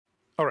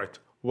All right,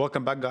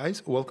 welcome back,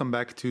 guys. Welcome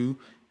back to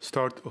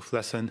start of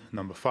lesson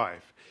number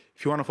 5.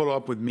 If you want to follow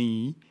up with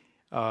me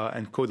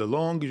and code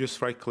along, you just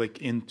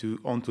right-click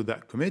onto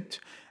that commit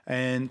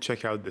and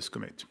check out this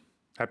commit.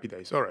 Happy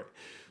days. All right.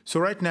 So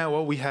right now,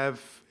 what we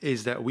have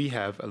is that we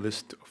have a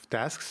list of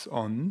tasks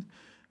on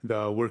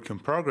the work in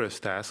progress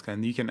task,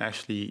 and you can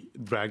actually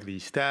drag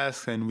these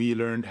tasks, and we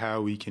learned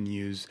how we can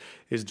use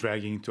is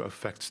dragging to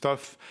affect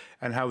stuff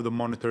and how the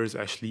monitor is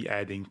actually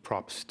adding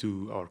props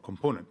to our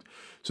component.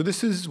 So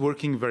this is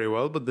working very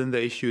well, but then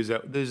the issue is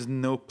that there's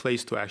no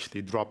place to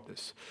actually drop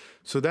this.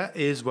 So that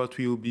is what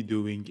we will be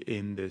doing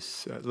in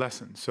this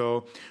lesson.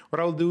 So what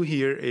I'll do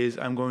here is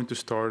I'm going to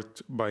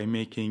start by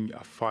making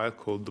a file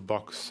called the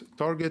box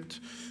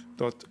target.tsx,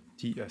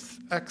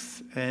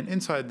 and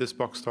inside this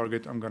box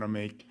target, I'm going to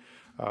make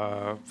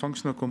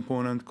functional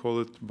component, call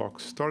it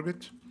box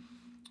target,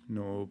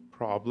 no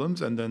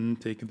problems, and then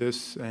take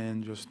this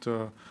and just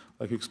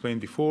like you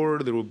explained before,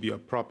 there will be a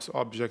props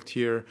object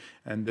here,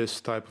 and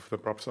this type of the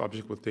props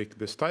object will take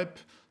this type.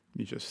 Let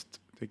me just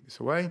take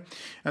this away,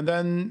 and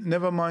then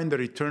never mind the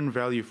return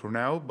value for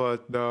now,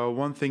 but the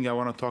one thing I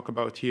want to talk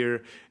about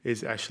here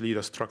is actually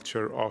the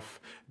structure of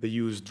the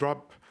use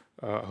drop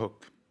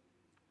hook.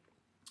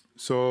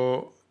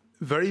 So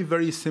very,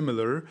 very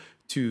similar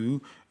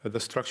to the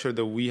structure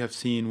that we have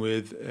seen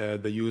with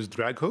the use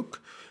drag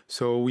hook.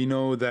 So we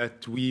know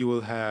that we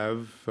will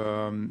have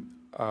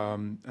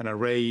an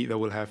array that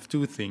will have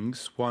two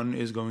things. One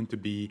is going to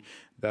be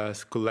the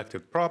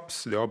collected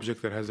props, the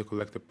object that has the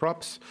collected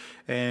props,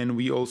 and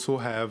we also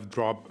have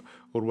drop,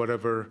 or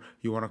whatever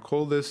you want to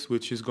call this,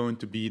 which is going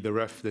to be the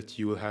ref that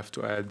you will have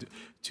to add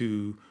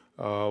to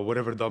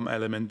whatever DOM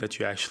element that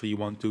you actually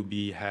want to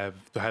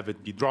have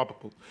it be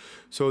droppable.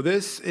 So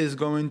this is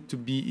going to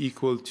be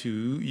equal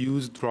to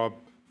use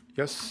drop.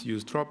 Yes,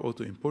 use drop,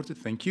 auto imported,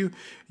 thank you.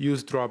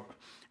 Use drop,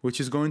 which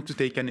is going to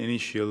take an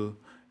initial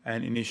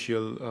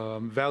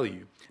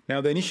value.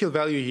 Now the initial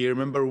value here,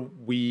 remember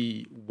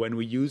when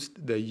we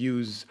used the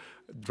use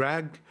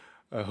drag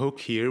hook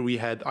here, we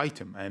had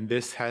item, and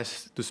this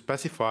has to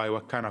specify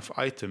what kind of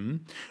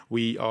item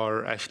we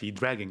are actually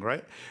dragging,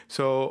 right?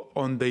 So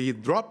on the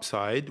drop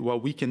side,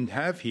 what we can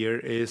have here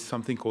is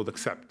something called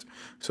accept.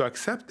 So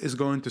accept is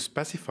going to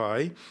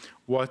specify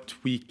what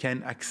we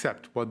can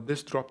accept, what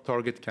this drop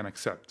target can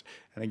accept.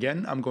 And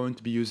again, I'm going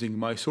to be using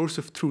my source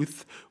of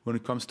truth when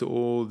it comes to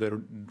all the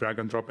drag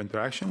and drop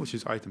interaction, which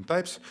is item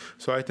types.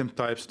 So item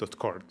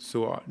types.card.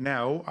 So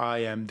now I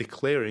am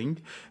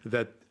declaring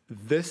that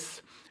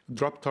this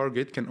drop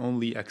target can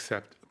only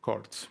accept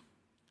cards.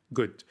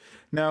 Good.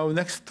 Now,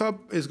 next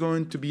up is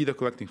going to be the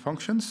collecting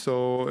function.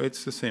 So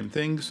it's the same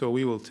thing. So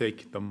we will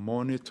take the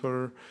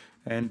monitor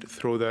and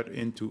throw that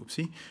into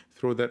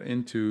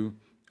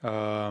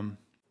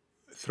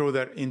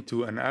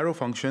an arrow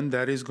function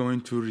that is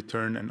going to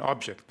return an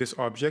object. This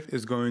object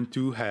is going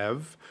to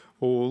have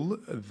all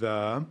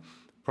the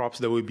props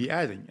that we'll be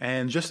adding.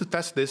 And just to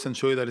test this and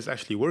show you that it's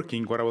actually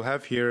working, what I will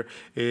have here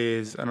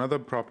is another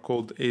prop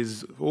called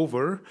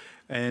isOver,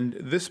 and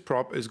this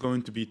prop is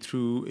going to be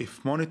true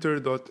if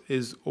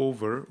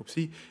monitor.isOver,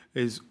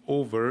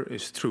 isOver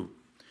is true.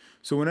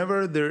 So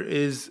whenever there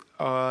is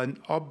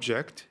an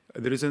object,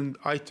 there is an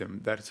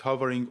item that's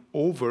hovering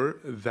over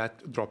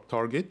that drop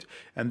target,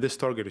 and this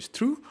target is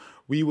true,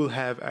 we will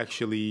have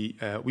actually,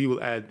 we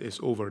will add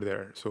isOver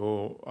there.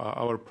 So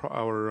our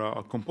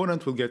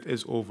component will get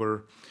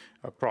isOver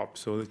prop.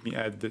 So let me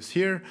add this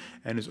here,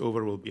 and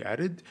isOver will be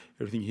added.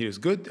 Everything here is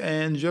good.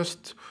 And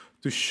just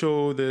to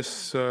show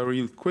this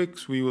real quick,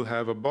 so we will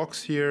have a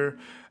box here,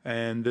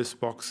 and this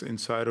box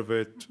inside of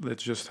it,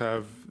 let's just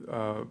have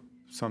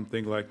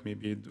something like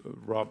maybe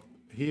drop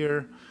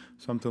here,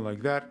 something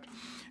like that.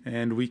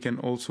 And we can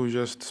also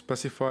just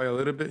specify a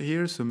little bit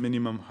here. So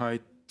minimum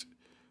height,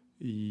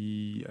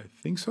 I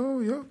think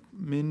so, yeah.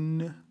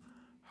 Min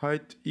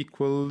height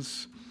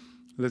equals,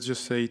 let's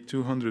just say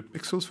 200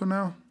 pixels for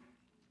now.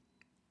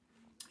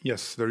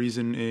 Yes, the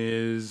reason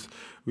is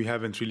we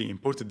haven't really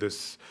imported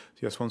this.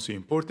 Yes, once you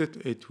import it,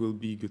 it will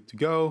be good to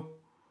go.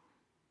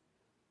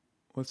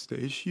 What's the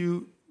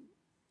issue?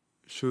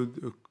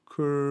 Should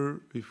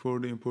occur before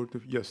the import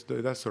of, yes,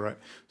 that's all right.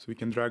 So we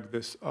can drag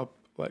this up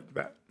like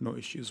that, no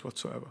issues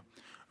whatsoever.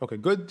 Okay,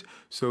 good.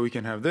 So we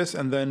can have this,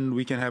 and then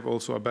we can have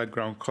also a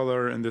background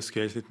color. In this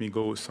case, let me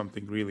go with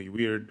something really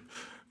weird,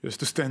 just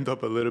to stand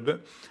up a little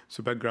bit.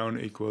 So background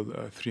equal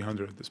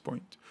 300 at this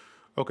point.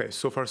 Okay,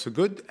 so far so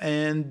good.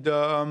 And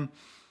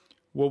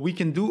what we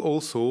can do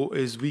also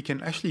is we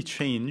can actually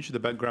change the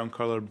background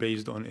color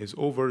based on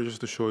isOver,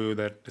 just to show you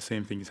that the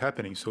same thing is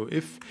happening. So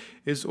if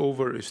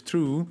isOver is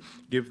true,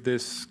 give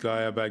this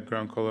guy a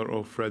background color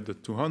of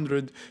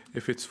red.200.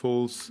 If it's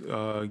false,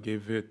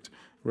 give it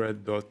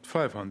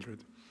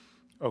red.500.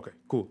 Okay,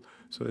 cool.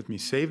 So let me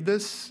save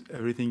this.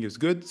 Everything is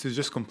good. So it's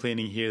just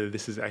complaining here that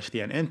this is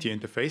actually an empty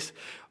interface.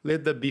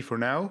 Let that be for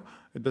now.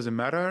 It doesn't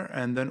matter.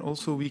 And then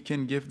also we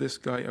can give this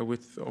guy a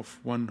width of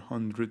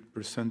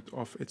 100%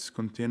 of its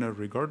container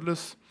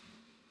regardless.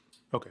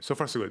 Okay, so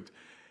far so good.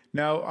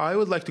 Now I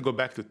would like to go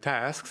back to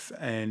tasks,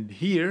 and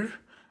here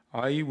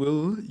I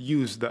will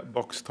use that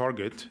box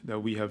target that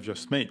we have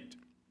just made.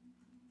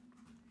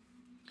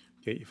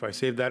 Okay, if I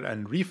save that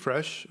and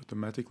refresh,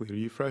 automatically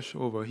refresh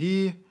over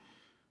here.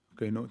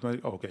 Okay, no,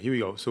 okay, here we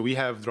go. So we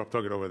have drop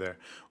target over there.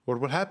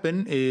 What will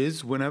happen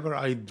is whenever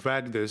I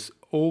drag this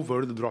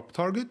over the drop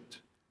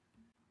target,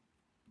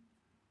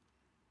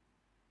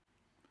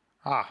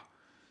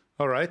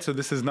 all right, so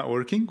this is not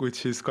working,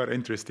 which is quite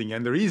interesting.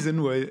 And the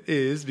reason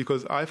is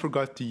because I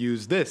forgot to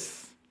use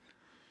this,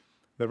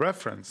 the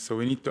reference. So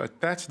we need to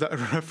attach that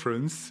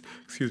reference,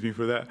 excuse me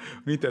for that.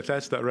 We need to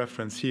attach that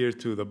reference here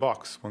to the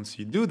box. Once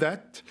you do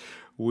that,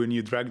 when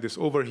you drag this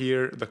over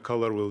here, the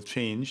color will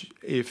change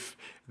if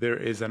there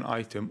is an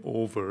item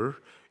over,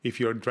 if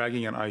you're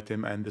dragging an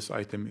item and this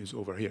item is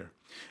over here.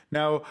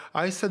 Now,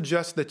 I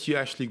suggest that you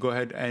actually go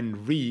ahead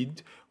and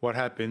read what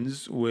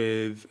happens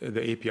with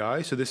the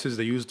API. So this is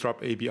the use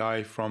drop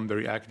API from the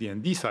React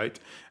DnD site,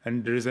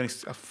 and there is a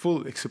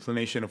full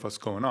explanation of what's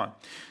going on.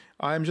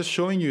 I'm just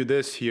showing you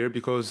this here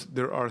because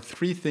there are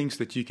 3 things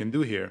that you can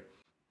do here.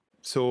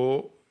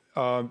 So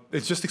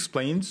it just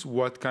explains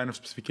what kind of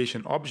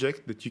specification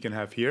object that you can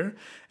have here,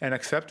 and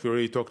accept, we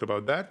already talked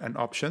about that, and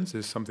options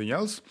is something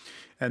else.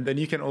 And then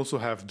you can also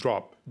have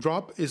drop.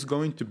 Drop is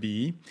going to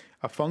be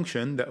a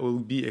function that will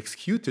be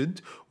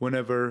executed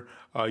whenever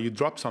you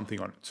drop something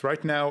on it. So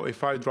right now,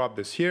 if I drop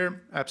this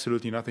here,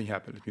 absolutely nothing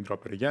happens. Let me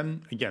drop it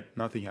again,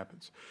 nothing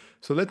happens.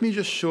 So let me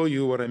just show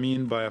you what I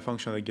mean by a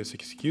function that gets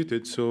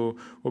executed. So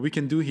what we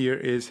can do here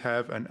is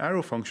have an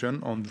arrow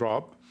function on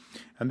drop,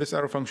 and this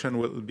arrow function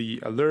will be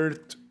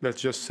alert,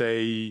 let's just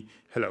say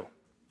hello.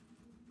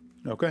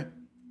 Okay.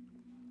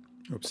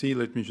 Oopsie,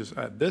 let me just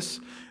add this.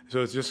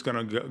 So it's just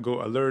gonna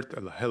go alert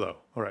hello.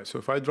 All right, so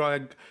if I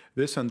drag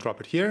this and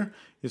drop it here,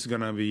 it's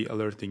gonna be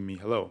alerting me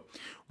hello.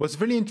 What's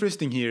really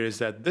interesting here is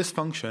that this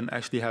function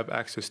actually have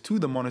access to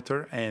the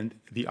monitor and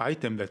the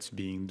item that's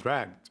being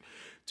dragged.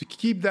 To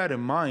keep that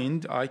in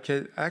mind, I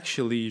can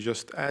actually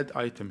just add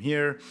item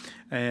here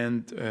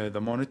and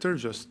the monitor,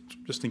 just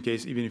in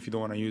case, even if you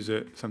don't want to use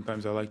it,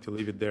 sometimes I like to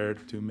leave it there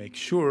to make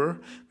sure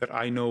that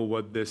I know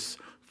what this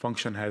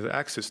function has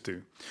access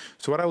to.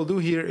 So what I will do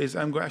here is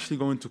I'm actually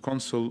going to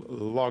console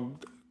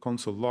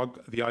log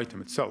the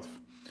item itself.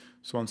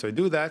 So once I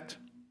do that,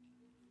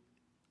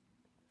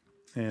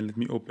 and let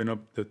me open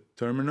up the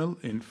terminal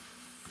in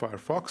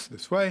Firefox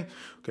this way.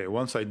 Okay,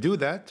 once I do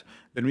that,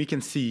 then we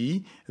can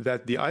see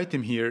that the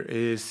item here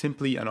is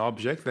simply an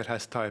object that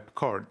has type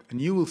card.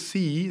 And you will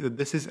see that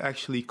this is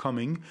actually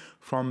coming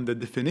from the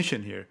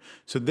definition here.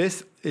 So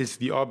this is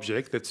the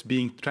object that's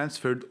being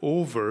transferred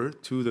over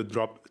to the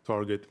drop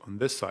target on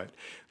this side.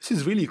 This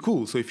is really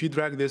cool. So if you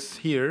drag this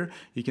here,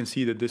 you can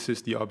see that this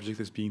is the object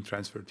that's being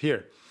transferred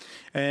here.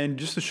 And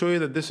just to show you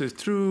that this is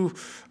true,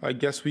 I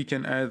guess we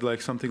can add like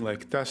something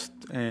like test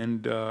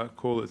and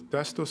call it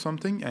test or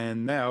something.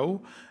 And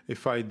now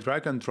if I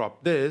drag and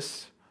drop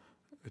this,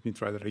 let me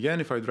try that again.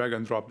 If I drag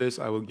and drop this,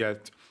 I will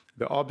get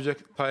the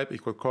object type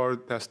equal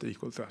card, test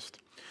equal test.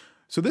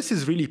 So this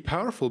is really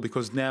powerful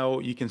because now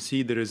you can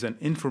see there is an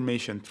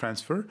information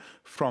transfer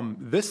from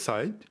this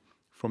side,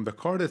 from the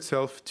card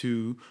itself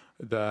to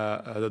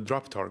the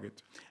drop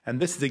target. And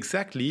this is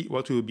exactly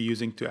what we will be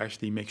using to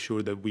actually make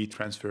sure that we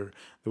transfer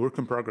the work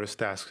in progress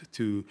task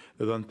to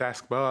the done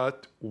task,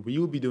 but we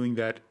will be doing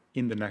that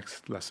in the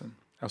next lesson.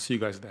 I'll see you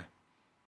guys there.